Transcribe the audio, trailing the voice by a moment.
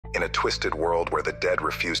In a twisted world where the dead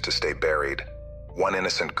refuse to stay buried, one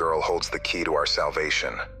innocent girl holds the key to our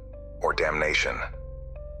salvation, or damnation.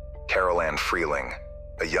 Carol Ann Freeling,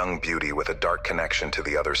 a young beauty with a dark connection to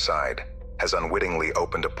the other side, has unwittingly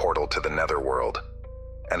opened a portal to the netherworld,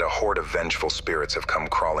 and a horde of vengeful spirits have come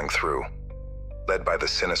crawling through. Led by the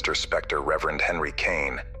sinister specter Reverend Henry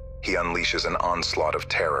Kane, he unleashes an onslaught of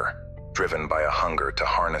terror, driven by a hunger to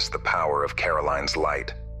harness the power of Caroline's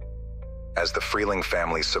light. As the Freeling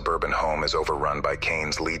family's suburban home is overrun by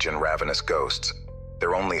Kane's legion ravenous ghosts,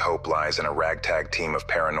 their only hope lies in a ragtag team of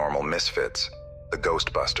paranormal misfits, the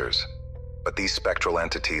Ghostbusters. But these spectral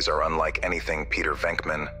entities are unlike anything Peter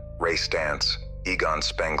Venkman, Ray Stantz, Egon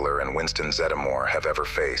Spengler, and Winston Zeddemore have ever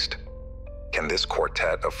faced. Can this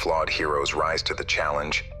quartet of flawed heroes rise to the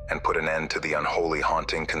challenge and put an end to the unholy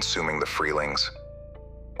haunting consuming the Freelings?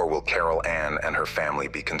 Or will Carol Ann and her family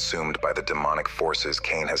be consumed by the demonic forces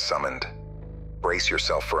Kane has summoned? Brace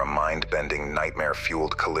yourself for a mind-bending,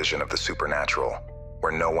 nightmare-fueled collision of the supernatural,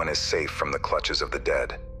 where no one is safe from the clutches of the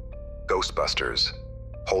dead. Ghostbusters,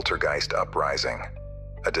 Poltergeist Uprising,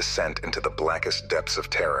 a descent into the blackest depths of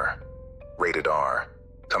terror. Rated R,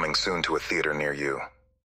 coming soon to a theater near you.